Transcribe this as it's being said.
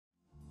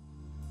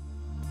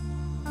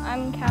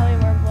I'm Callie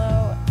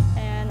Warblow,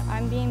 and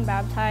I'm being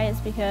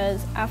baptized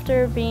because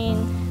after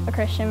being a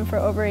Christian for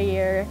over a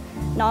year,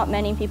 not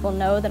many people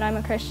know that I'm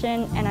a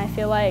Christian, and I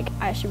feel like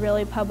I should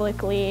really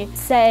publicly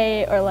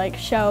say or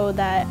show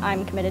that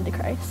I'm committed to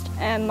Christ.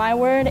 And my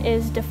word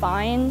is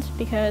defined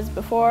because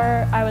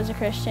before I was a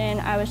Christian,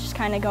 I was just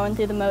kind of going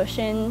through the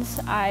motions.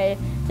 I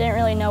didn't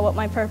really know what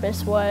my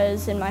purpose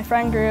was in my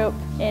friend group,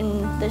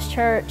 in this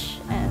church,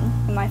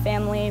 and in my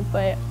family,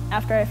 but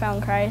after I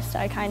found Christ,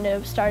 I kind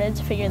of started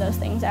to figure those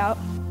things out.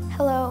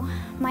 Hello,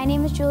 my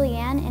name is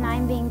Julianne, and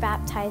I'm being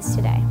baptized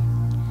today.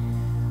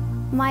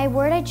 My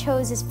word I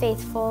chose is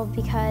faithful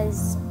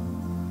because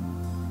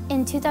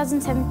in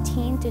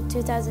 2017 to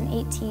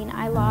 2018,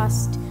 I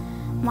lost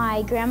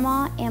my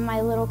grandma and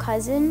my little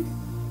cousin,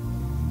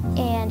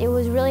 and it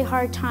was a really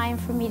hard time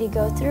for me to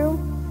go through.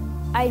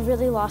 I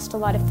really lost a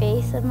lot of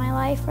faith in my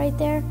life right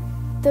there.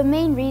 The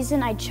main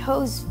reason I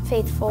chose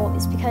faithful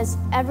is because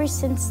ever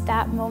since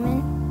that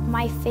moment,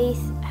 my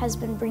faith has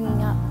been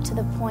bringing up to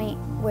the point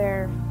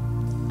where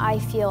I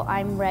feel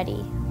I'm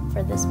ready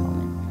for this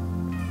moment.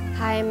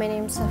 Hi, my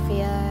name's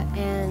Sophia,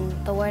 and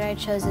the word I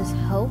chose is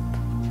hope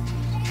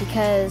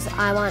because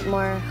I want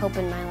more hope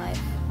in my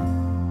life.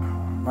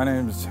 My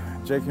name's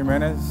Jake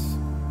Jimenez.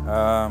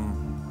 I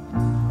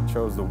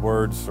chose the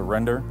word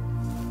surrender.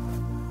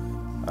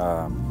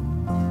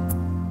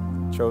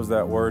 Chose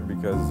that word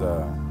because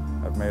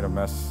I've made a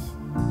mess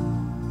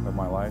of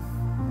my life,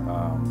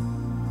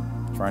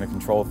 trying to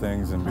control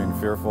things and being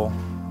fearful.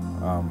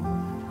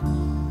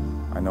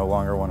 I no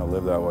longer want to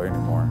live that way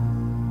anymore.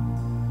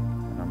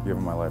 And I'm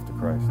giving my life to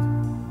Christ.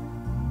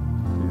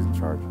 He's in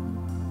charge.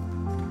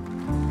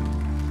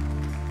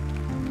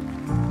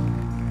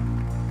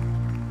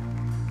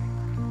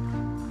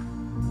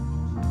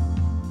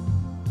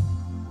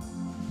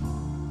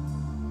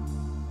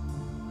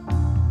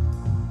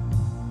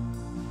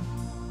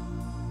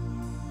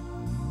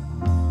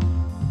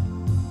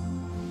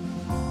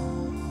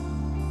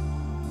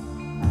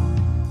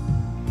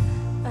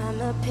 I'm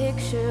a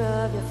picture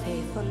of your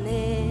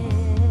faithfulness.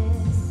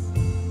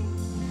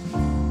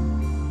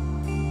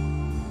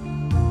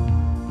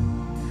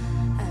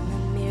 I'm a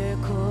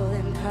miracle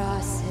in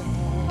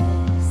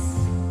process.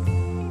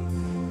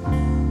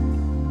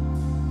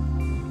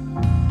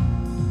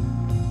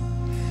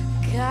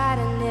 God, I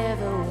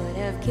never would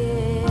have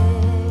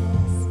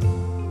guessed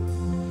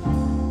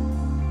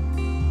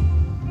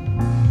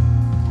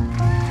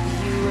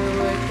you were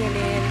working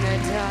in the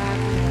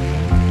darkness.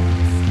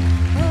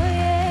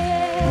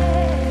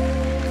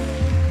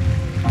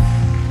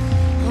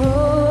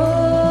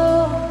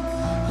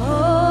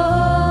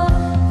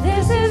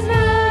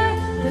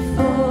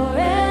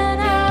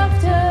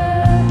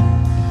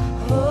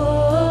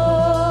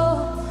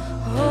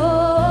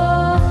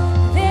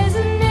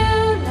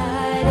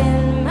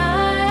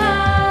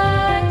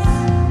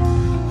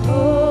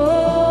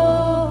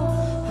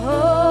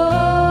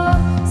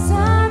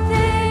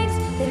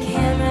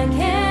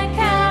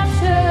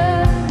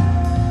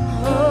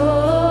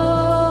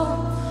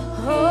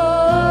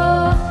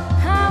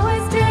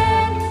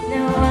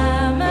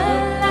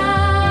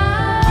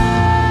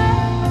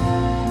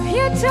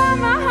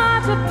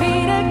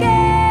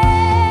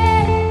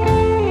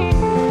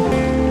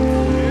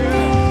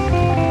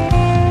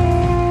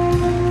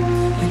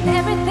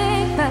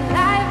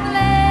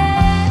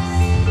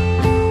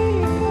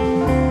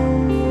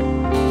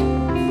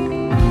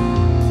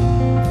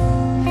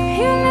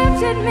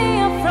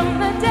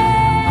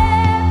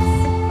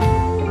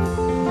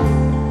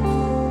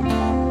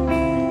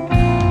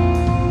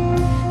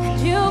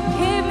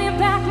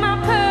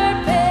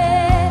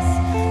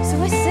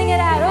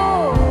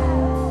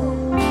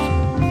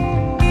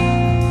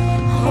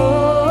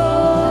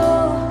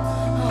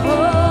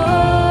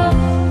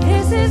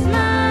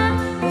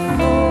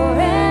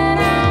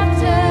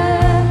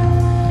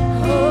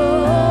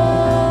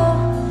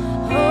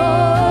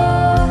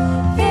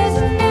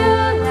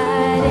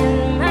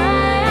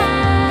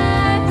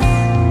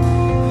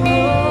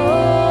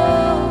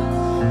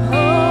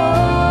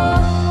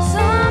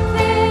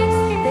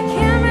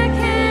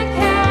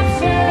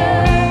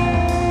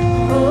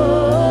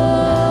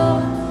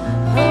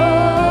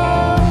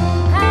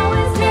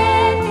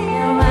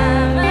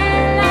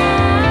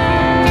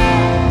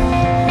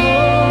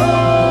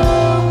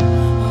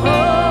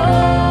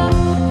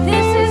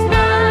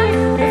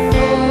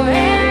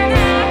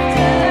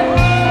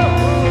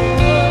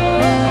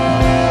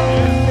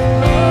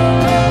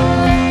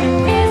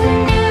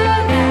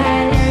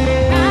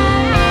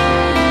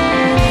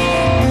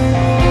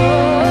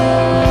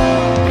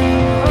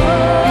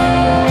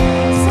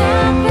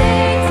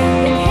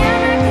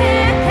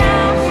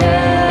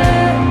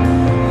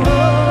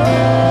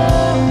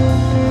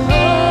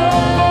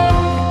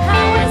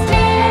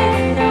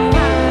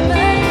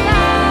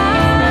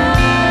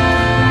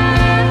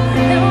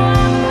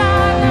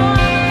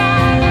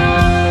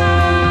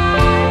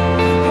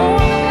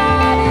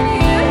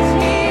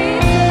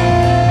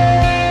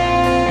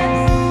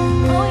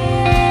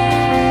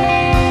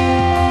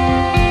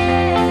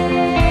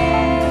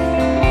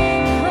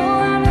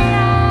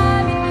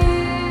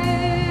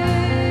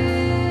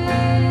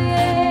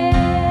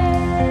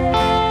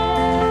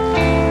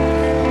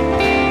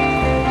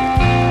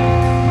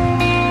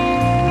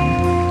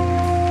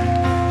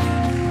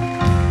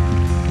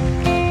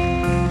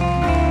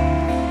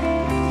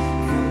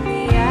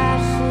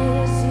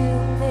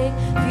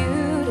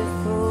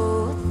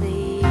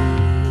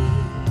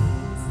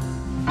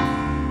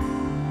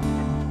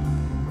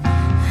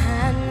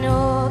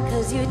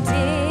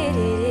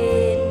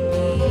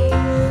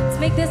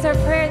 That's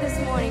our prayer this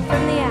morning,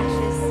 from the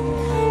ashes.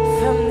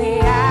 From the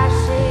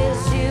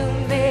ashes you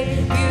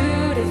make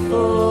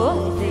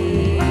beautiful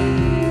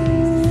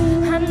things.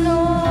 I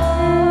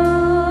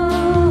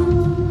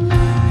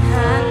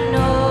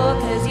know,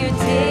 'cause you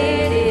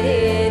did it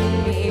in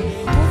me.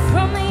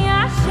 From the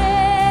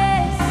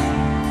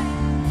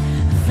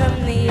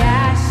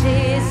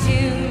ashes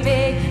you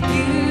make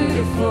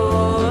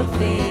beautiful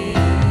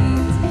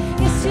things.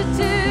 Yes, you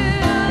do.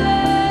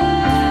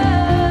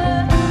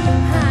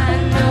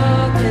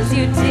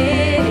 You did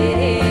it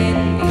in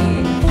me.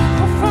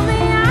 From the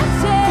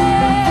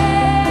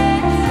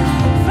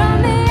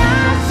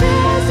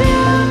ashes you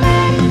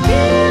make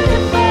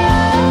beautiful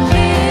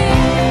things.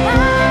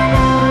 I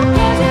know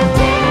 'cause you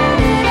did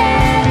it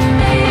in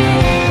me.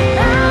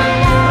 I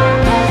know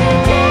 'cause you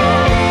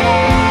did it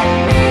in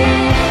me.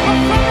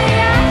 From the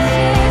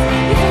ashes,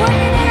 He's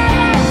working in our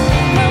lives.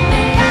 From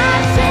the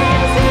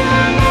ashes you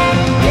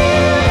make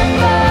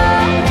beautiful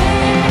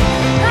things.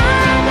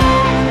 I know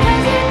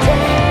 'cause you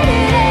did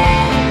it.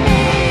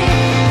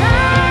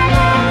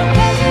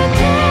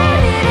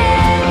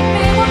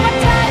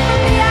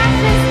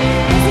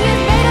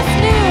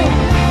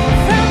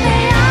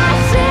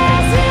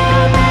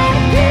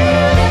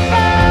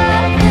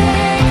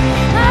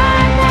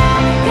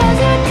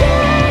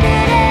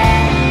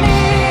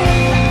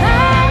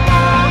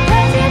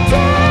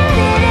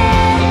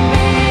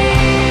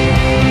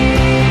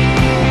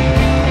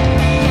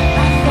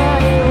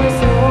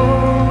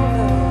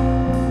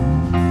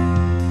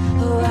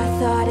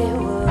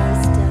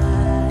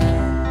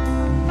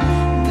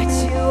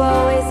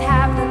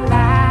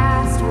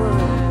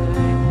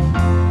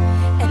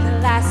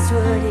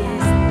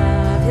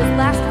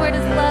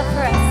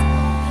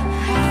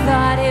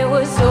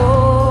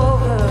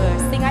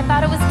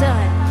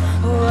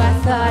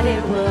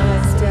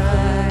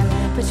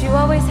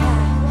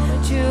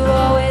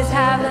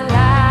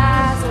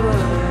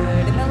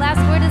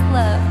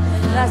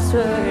 Last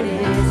word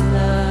is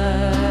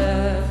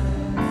love.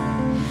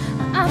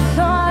 I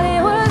thought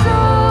it was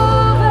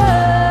over.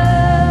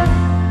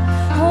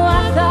 Oh,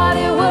 I thought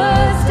it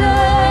was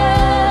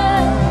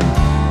done.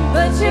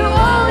 But you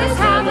always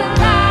have the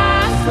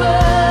last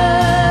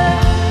word.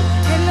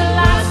 And the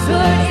last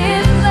word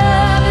is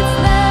love. It's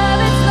love,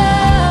 it's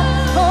love.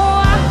 Oh,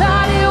 I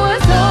thought it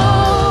was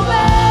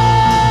over.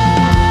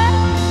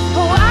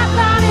 Oh, I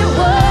thought it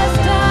was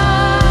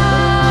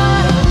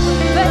done.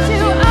 But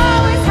you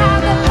always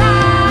have the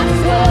last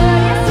word.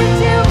 Yes, you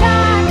do,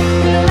 God.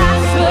 The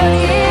last word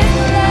is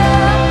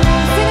love.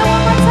 Sing it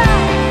one more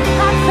time.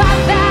 I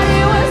thought that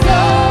it was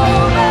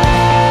over.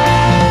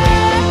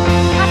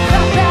 I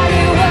thought that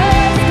it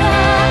was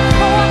done.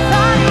 Oh, I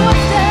thought it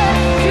was done.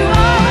 You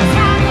always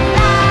have the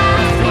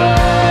last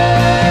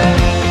word.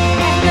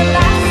 And the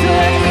last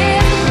word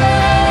is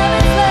love.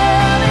 It's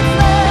love, it's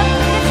love.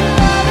 It's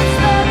love, it's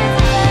love, it's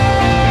love.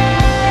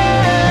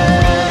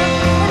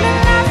 And the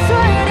last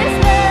word is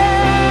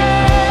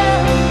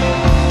love.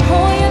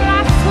 Oh, your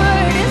last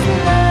word is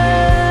love.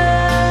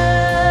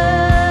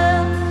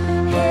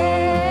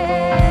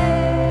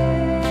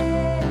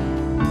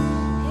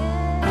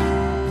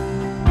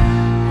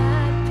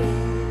 I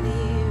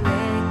barely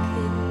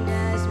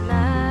recognize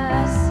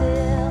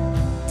myself,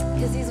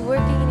 'cause He's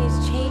working and He's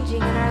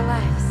changing in our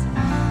lives.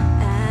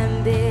 I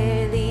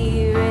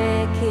barely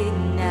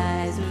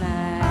recognize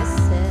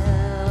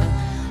myself.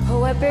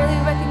 Oh, I barely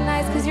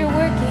recognize 'cause You're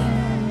working.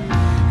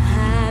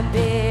 I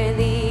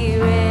barely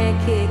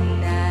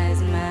recognize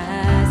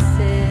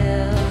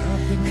myself,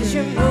 'cause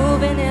You're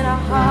moving in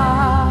our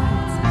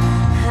hearts.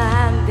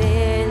 I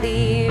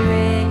barely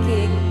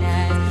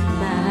recognize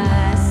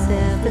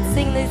myself. Let's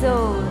sing these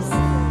O's.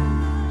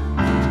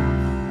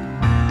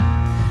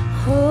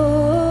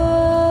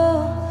 Oh,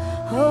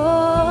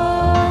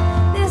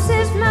 oh, this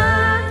is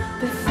my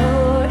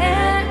before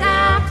and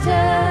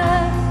after.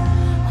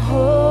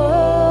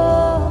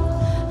 Oh,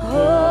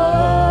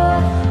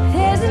 oh,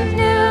 there's a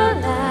new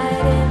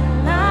light in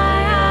my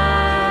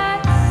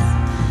eyes.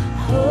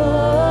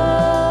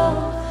 Oh,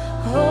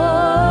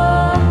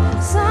 oh,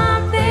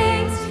 some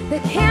things the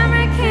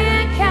camera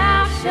can't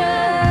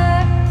capture.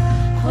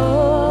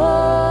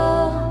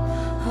 Oh,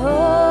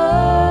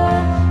 oh,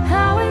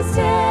 how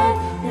instead,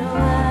 now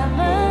I'm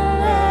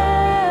alive.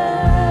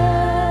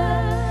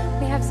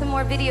 We have some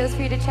more videos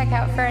for you to check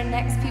out for our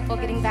next people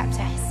getting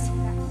baptized.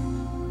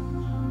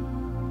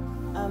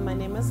 My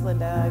name is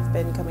Linda. I've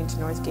been coming to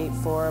Northgate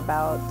for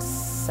about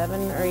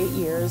 7 or 8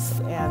 years,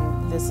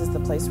 and this is the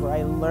place where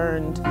I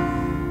learned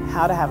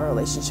how to have a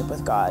relationship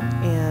with God.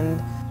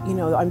 And, you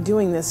know, I'm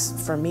doing this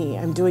for me.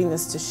 I'm doing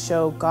this to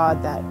show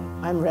God that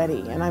I'm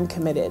ready and I'm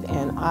committed,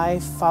 and I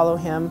follow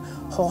Him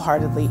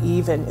wholeheartedly,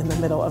 even in the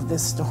middle of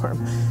this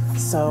storm.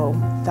 So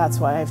that's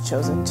why I've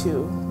chosen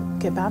to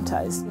get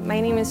baptized.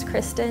 My name is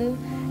Kristen,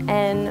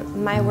 and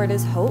my word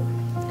is hope.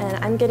 And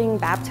I'm getting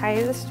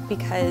baptized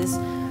because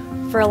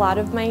for a lot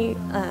of my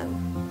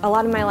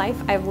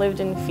life I've lived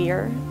in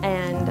fear,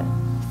 and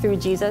through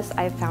Jesus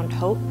I've found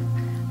hope,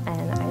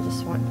 and I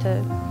just want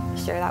to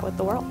share that with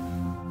the world.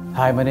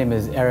 Hi, my name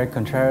is Eric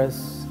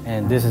Contreras,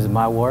 and this is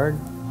my word,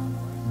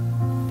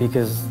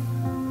 because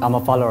I'm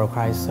a follower of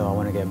Christ, so I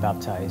want to get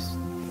baptized.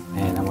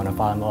 And I want to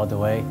follow him all the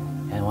way,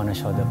 and I want to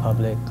show the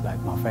public, like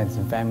my friends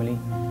and family,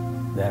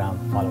 that I'm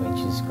following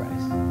Jesus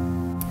Christ.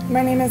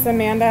 My name is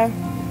Amanda,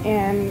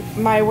 and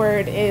my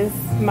word is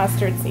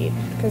mustard seed,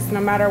 because no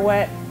matter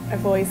what,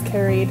 I've always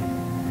carried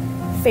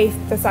faith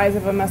the size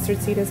of a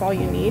mustard seed is all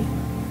you need.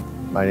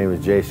 My name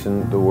is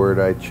Jason. The word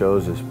I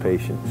chose is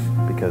patience,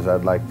 because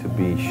I'd like to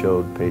be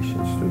showed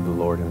patience through the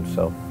Lord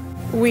himself.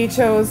 We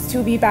chose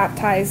to be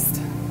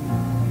baptized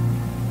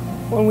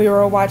when we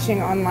were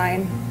watching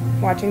online,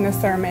 watching the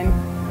sermon.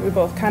 We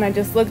both kind of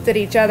just looked at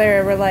each other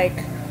and were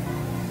like,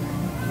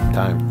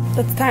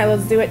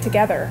 let's do it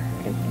together.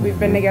 We've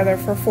been together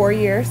for 4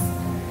 years.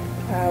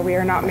 We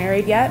are not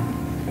married yet,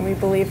 and we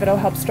believe it'll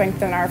help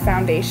strengthen our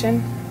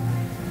foundation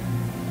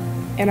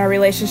and our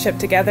relationship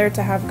together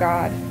to have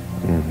God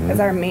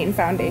as our main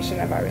foundation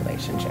of our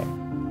relationship.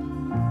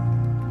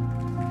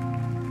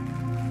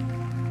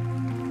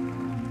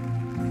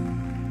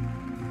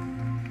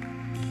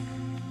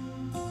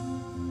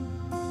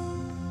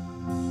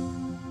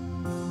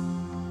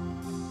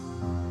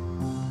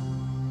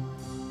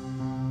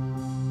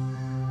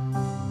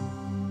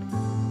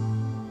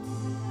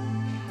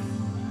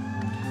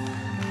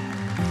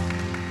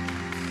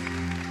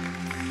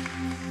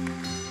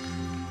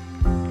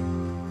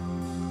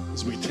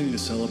 As we continue to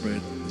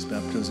celebrate these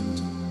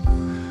baptisms,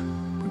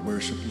 we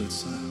worship.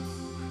 Let's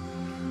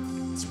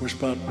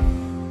worship about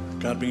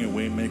God being a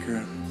way maker.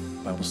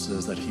 The Bible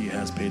says that he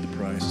has paid the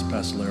price. As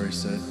Pastor Larry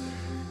said,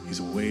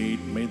 he's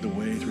made the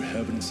way through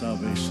heaven and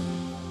salvation.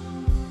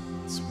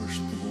 Let's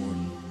worship the Lord.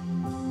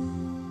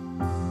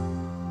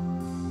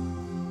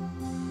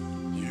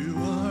 You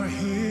are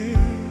here,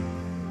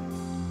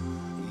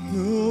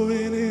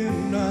 moving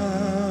in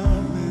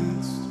our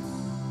midst.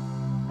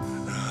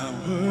 I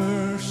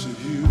worship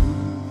you.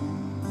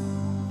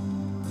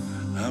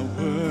 I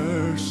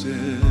worship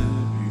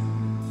you.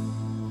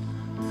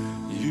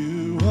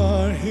 You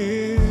are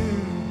here,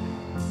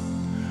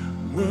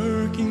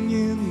 working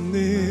in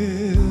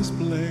this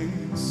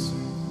place.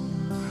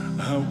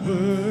 I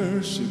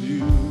worship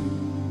you.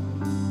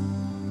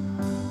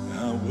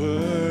 I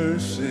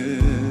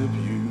worship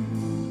you.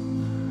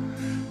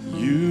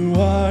 You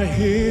are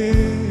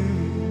here,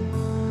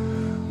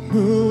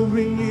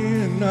 moving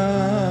in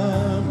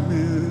our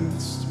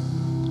midst.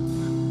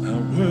 I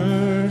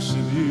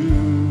worship you.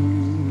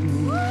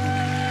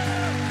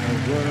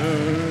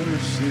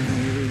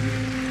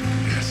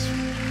 Yes.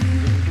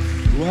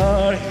 You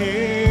are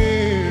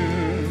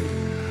here,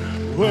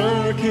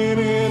 working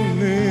in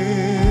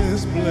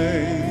this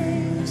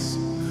place.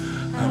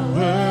 I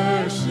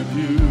worship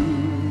you.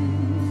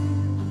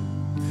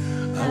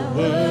 I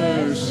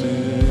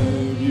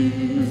worship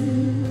you.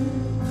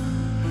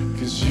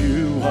 'Cause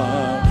you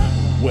are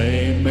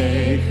way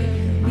maker,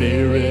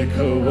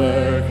 miracle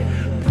work,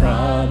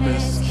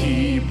 promise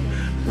keep,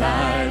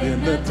 light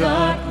in the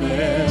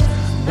darkness.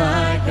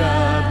 My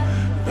God,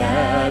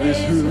 that is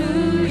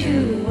who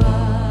you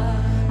are.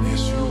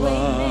 Yes, you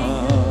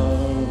are.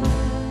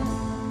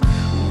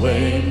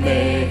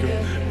 Waymaker,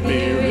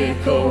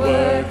 miracle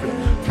worker,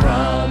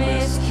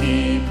 promise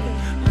keep,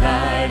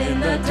 light in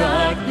the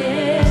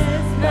darkness.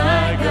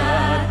 My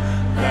God,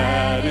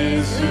 that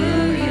is who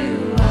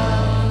you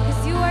are.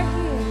 'Cause you are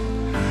here.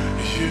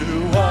 You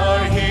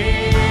are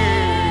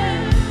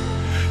here.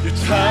 You're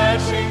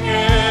touching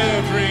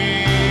every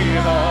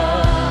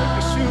heart.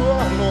 Yes, you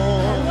are, Lord.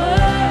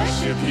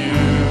 You.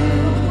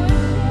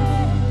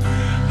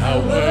 I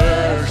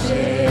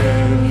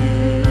worship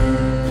you.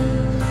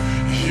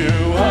 You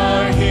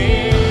are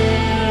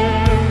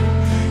here,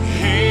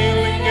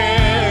 healing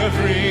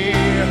every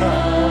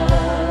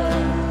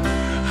heart.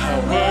 I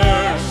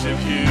worship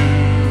you.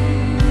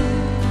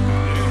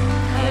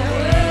 I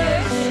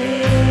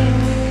worship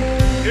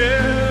you.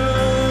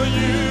 Yeah,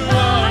 you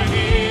are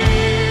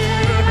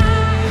here,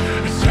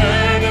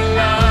 turning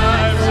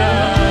lives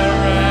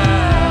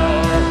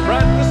around.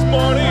 Right this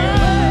morning.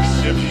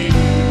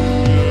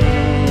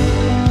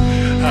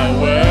 I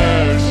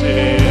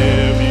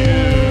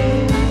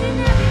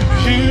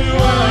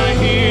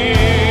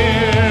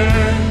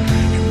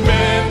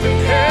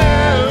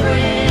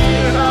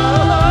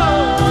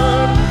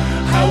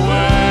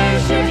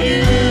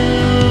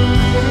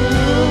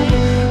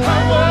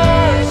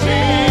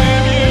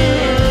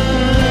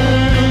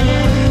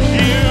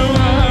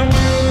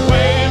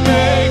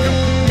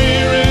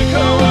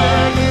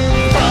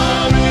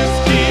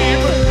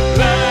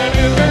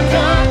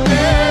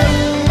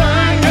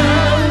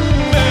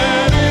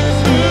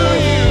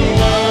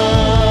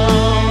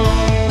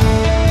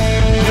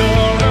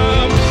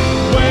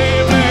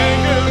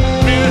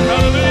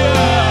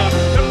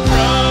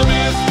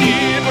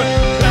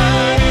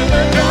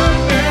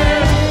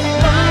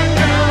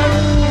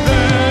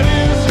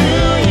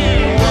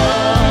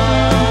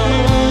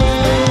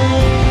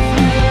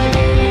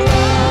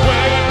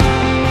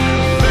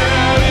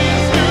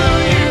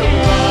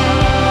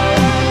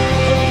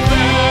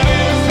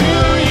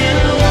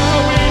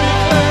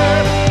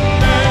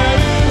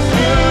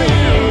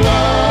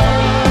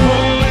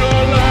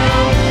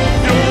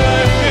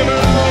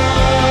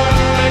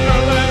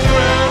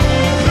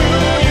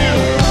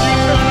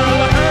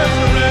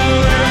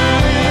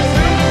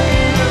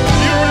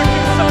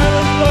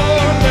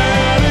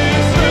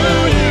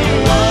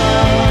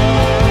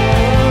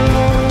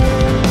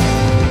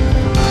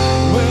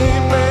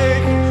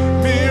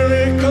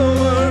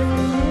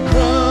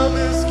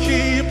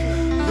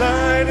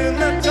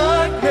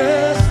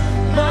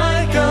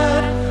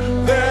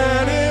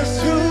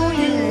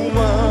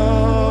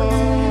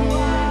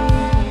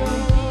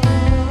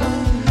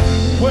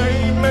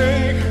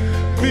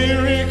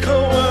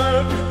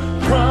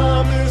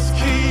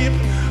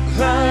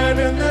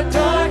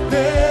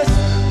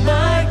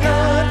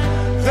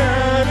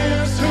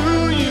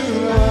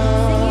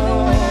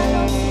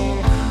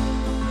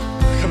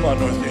Come on,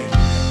 Northgate.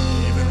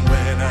 Even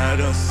when I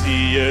don't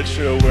see it,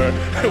 you're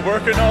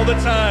working all the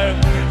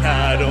time.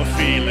 I don't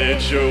feel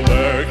it, you're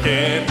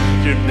working.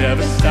 You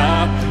never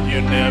stop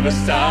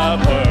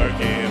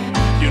working.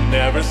 You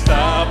never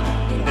stop.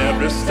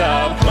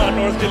 Come on,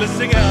 Northgate, let's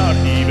sing out.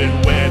 Even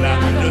when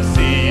I don't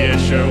see it,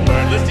 you're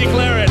working. Let's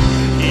declare it.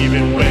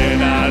 Even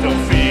when I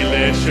don't feel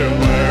it, you're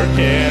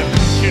working.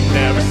 You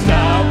never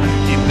stop.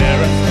 He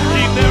never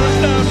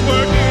stops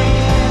working.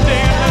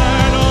 Day and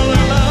night, all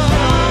alone.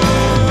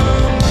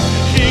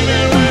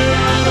 Even when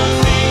I don't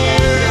see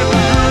it,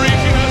 you're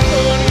reaching us,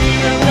 Lord.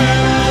 Even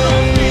when I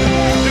don't feel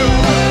it, you're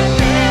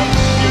working.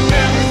 You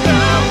never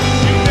stop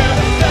working. You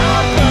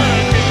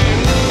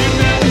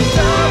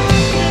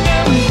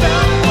never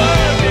stop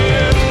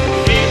working.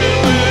 Even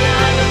when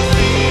I don't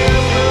see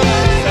it,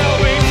 Lord,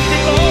 salvation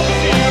belongs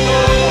to you,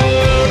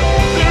 Lord.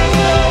 There's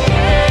no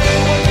way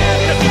we'll get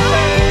to the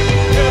end.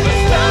 Never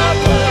stop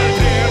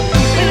working.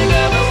 You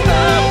never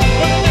stop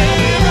for the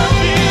name of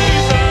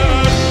Jesus.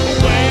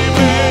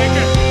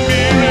 Waymaker,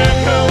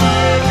 miracle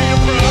working,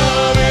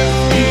 promise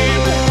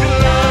keeper,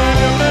 light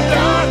in the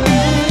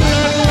darkness,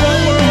 not the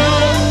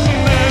world.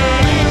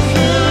 That is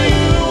who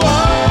you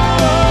are.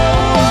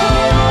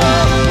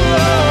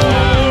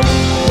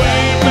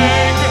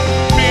 Waymaker,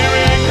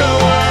 miracle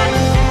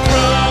working,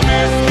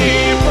 promise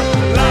keeper,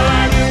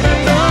 light in the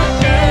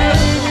darkness.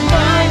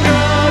 My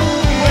God,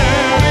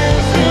 that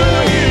is who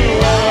you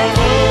are.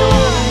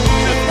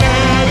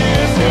 That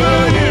is who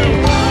you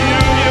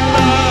give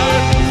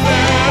blood.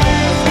 That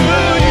is who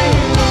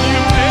you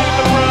paid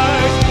the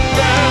price.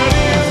 That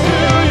is who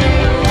you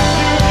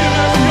give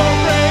us your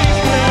praise.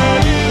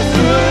 That is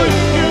who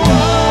you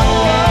are.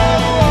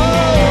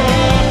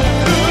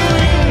 Who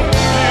you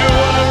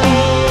are,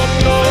 Lord,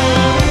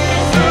 Lord,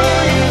 is who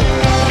you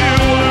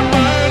are,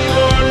 mighty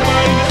Lord,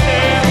 mighty to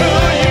stand. Who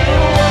you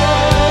are,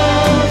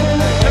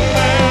 and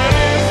that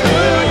is who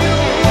you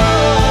are.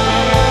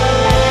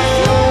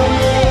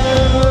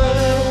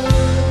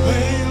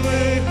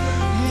 Waymaker,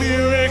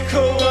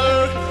 miracle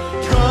work,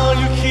 God,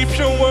 you keep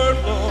your word,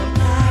 Lord.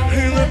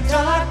 In the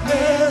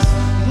darkness,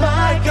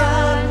 my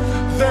God,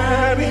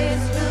 that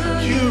is who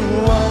you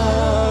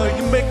are.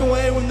 You make a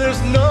way when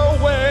there's no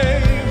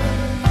way.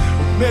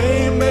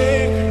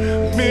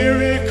 Waymaker,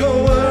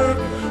 miracle work,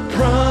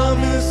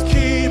 promise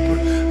keeper,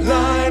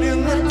 light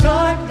in the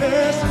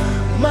darkness,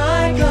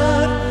 my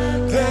God,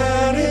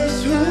 that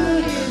is who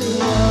you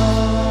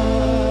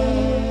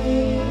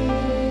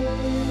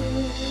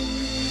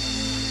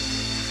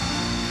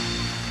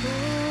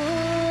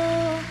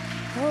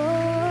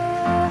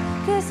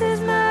This is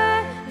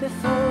my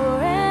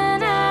before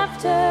and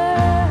after.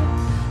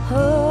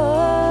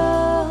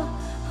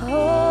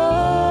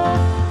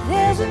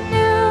 There's a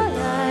new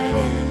light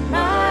in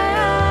my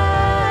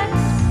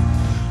eyes.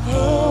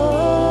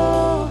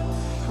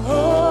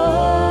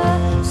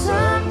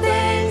 Some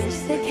things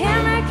the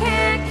camera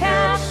can't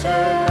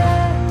capture.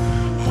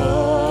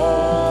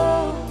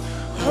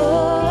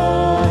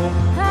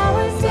 I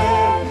was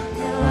dead,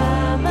 now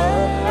I'm alive.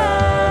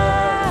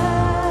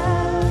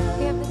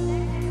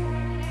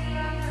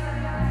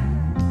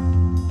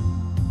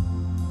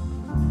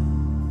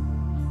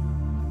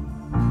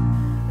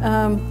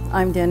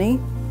 I'm Denny,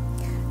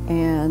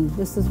 and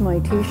this is my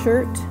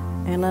t-shirt,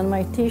 and on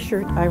my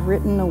t-shirt I've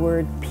written the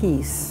word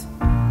peace.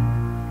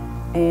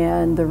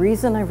 And the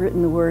reason I've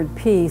written the word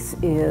peace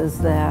is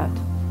that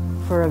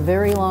for a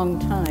very long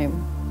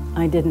time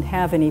I didn't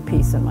have any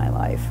peace in my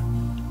life.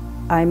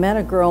 I met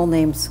a girl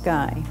named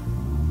Sky,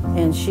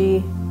 and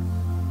she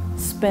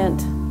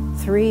spent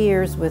 3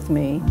 years with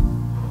me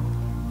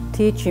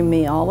teaching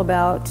me all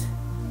about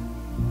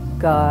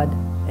God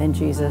and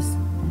Jesus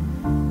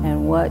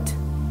and what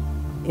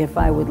if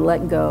I would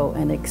let go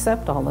and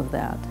accept all of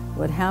that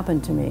would happen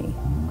to me.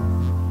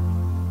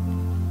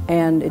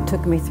 And it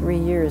took me 3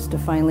 years to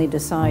finally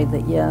decide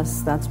that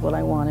yes, that's what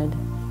I wanted.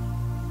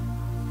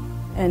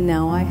 And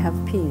now I have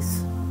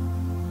peace.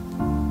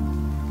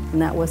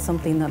 And that was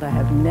something that I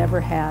have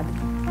never had.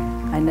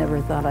 I never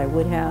thought I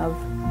would have,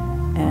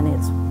 and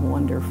it's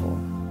wonderful.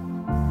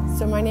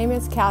 So my name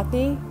is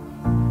Kathy,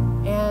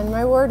 and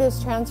my word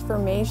is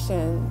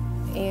transformation.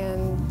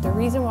 And the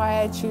reason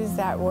why I choose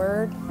that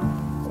word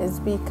is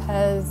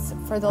because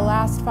for the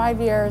last 5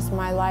 years,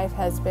 my life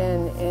has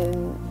been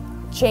in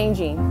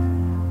changing.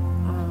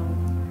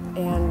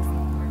 And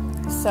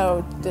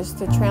so just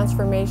the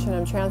transformation,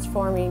 I'm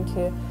transforming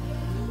to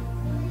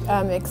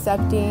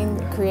accepting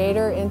the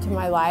Creator into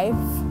my life.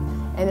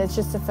 And it's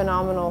just a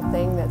phenomenal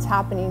thing that's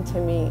happening to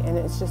me. And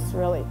it's just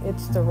really,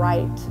 it's the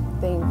right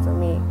thing for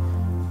me.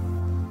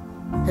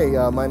 Hey,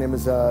 my name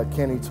is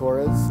Kenny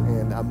Torres,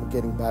 and I'm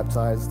getting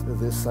baptized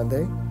this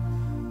Sunday.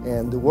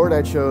 And the word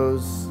I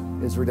chose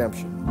is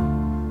redemption.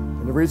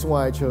 And the reason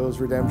why I chose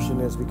redemption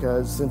is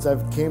because since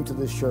I've came to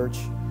this church,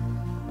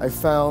 I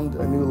found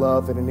a new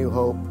love and a new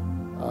hope.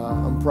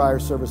 I'm prior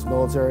service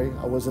military.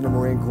 I was in the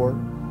Marine Corps.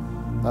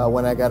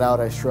 When I got out,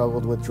 I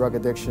struggled with drug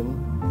addiction,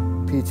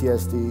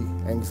 PTSD,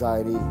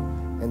 anxiety,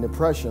 and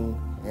depression.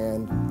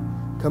 And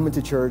coming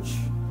to church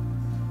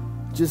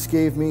just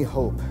gave me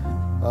hope.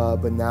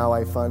 but now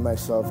I find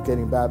myself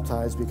getting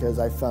baptized because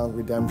I found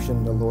redemption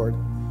in the Lord.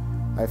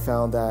 I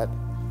found that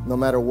no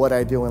matter what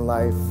I do in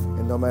life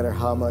and no matter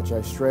how much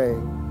I stray,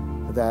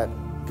 that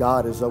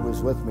God is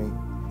always with me,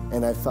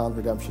 and I found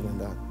redemption in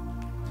that.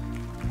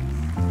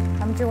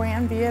 I'm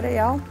Joanne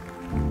Villarreal.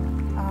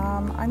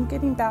 I'm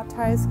getting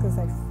baptized because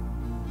I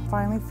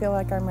finally feel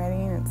like I'm ready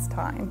and it's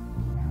time.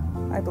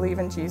 I believe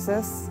in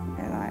Jesus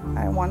and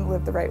I want to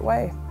live the right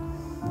way.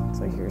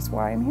 So here's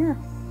why I'm here.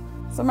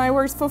 So my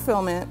word's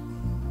fulfillment.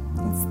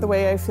 It's the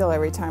way I feel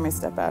every time I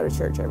step out of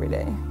church every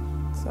day.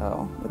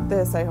 So with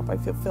this, I hope I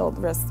feel filled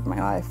the rest of my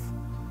life.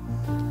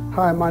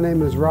 Hi, my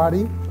name is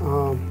Roddy,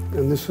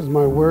 and this is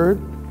my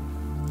word,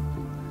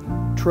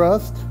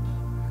 trust.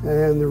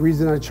 And the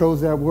reason I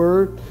chose that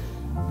word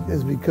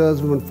is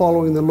because when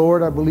following the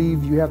Lord, I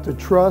believe you have to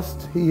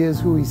trust He is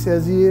who He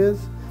says He is.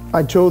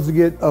 I chose to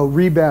get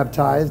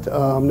rebaptized.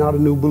 I'm not a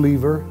new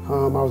believer.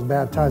 I was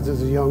baptized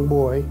as a young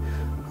boy,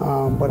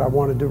 but I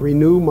wanted to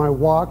renew my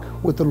walk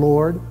with the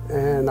Lord,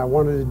 and I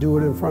wanted to do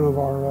it in front of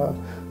our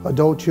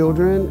adult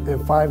children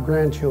and 5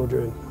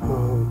 grandchildren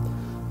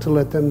to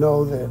let them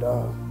know that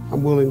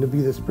I'm willing to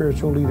be the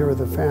spiritual leader of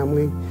the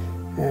family,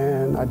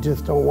 and I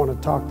just don't want to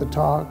talk the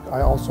talk.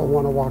 I also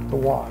want to walk the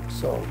walk,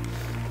 so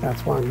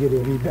that's why I'm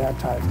getting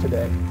rebaptized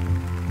today.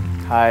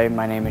 Hi,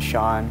 my name is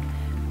Sean.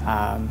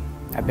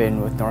 I've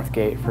been with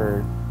Northgate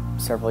for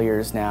several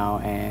years now,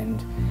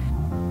 and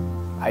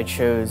I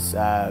chose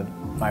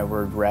my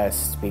word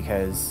rest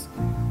because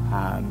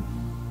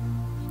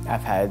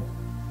I've had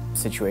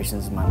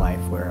situations in my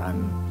life where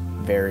I'm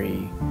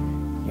very,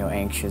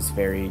 anxious,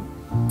 very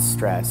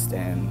stressed,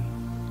 and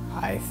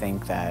I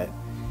think that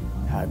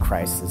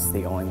Christ is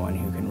the only one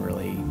who can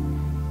really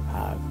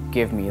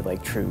give me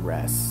true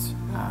rest.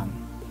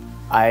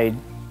 I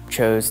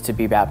chose to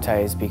be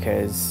baptized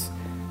because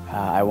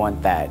I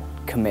want that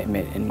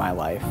commitment in my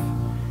life.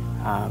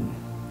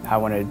 I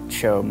want to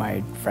show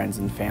my friends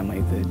and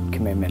family the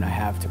commitment I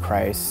have to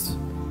Christ.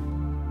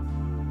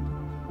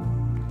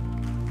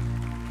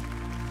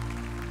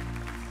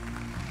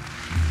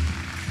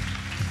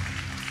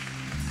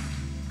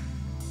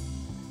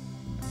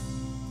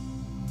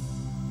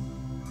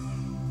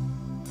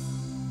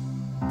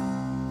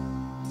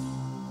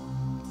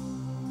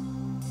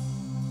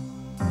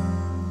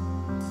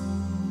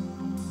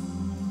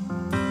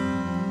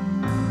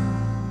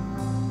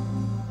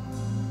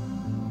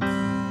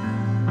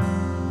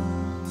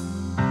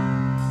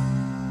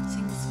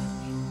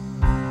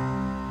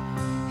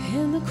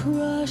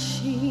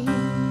 Crushing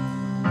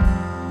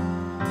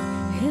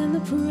in the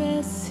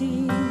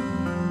pressing,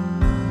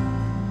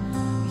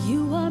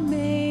 you are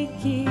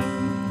making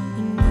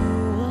a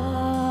new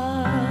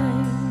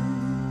wine.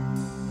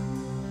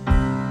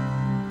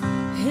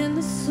 In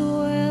the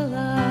soil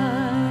I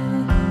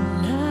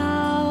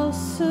now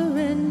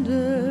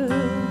surrender,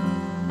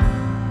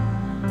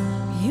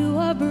 you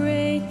are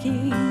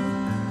breaking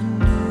a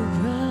new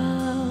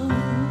ground.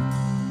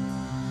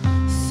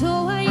 So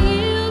I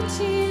yield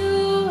to you,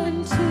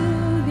 to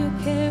your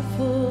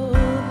careful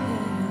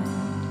hand.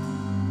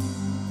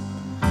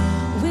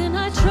 When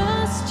I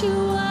trust you,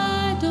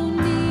 I don't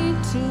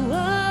need to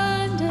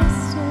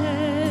understand.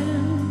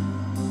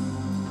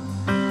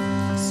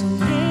 So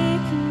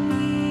make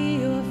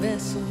me your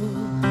vessel,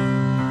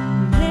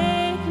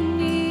 make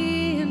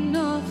me an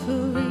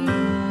offering,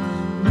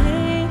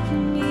 make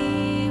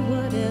me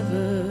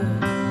whatever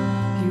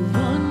you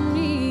want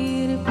me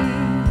to be.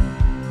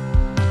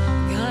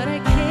 God, I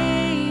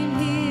came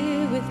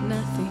here with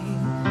nothing,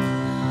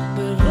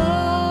 but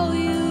all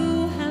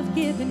you have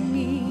given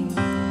me.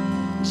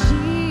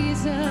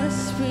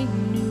 Jesus, bring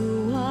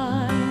new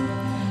wine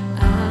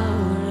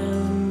out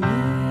of me.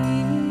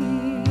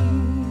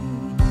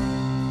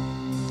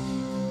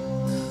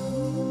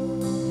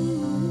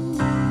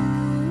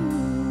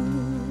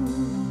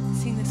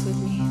 Sing this with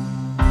me.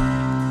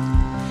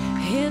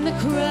 In the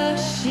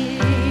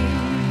crushing,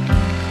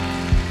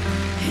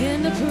 in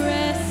the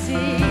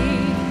pressing,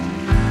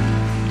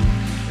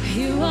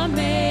 you are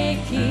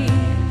making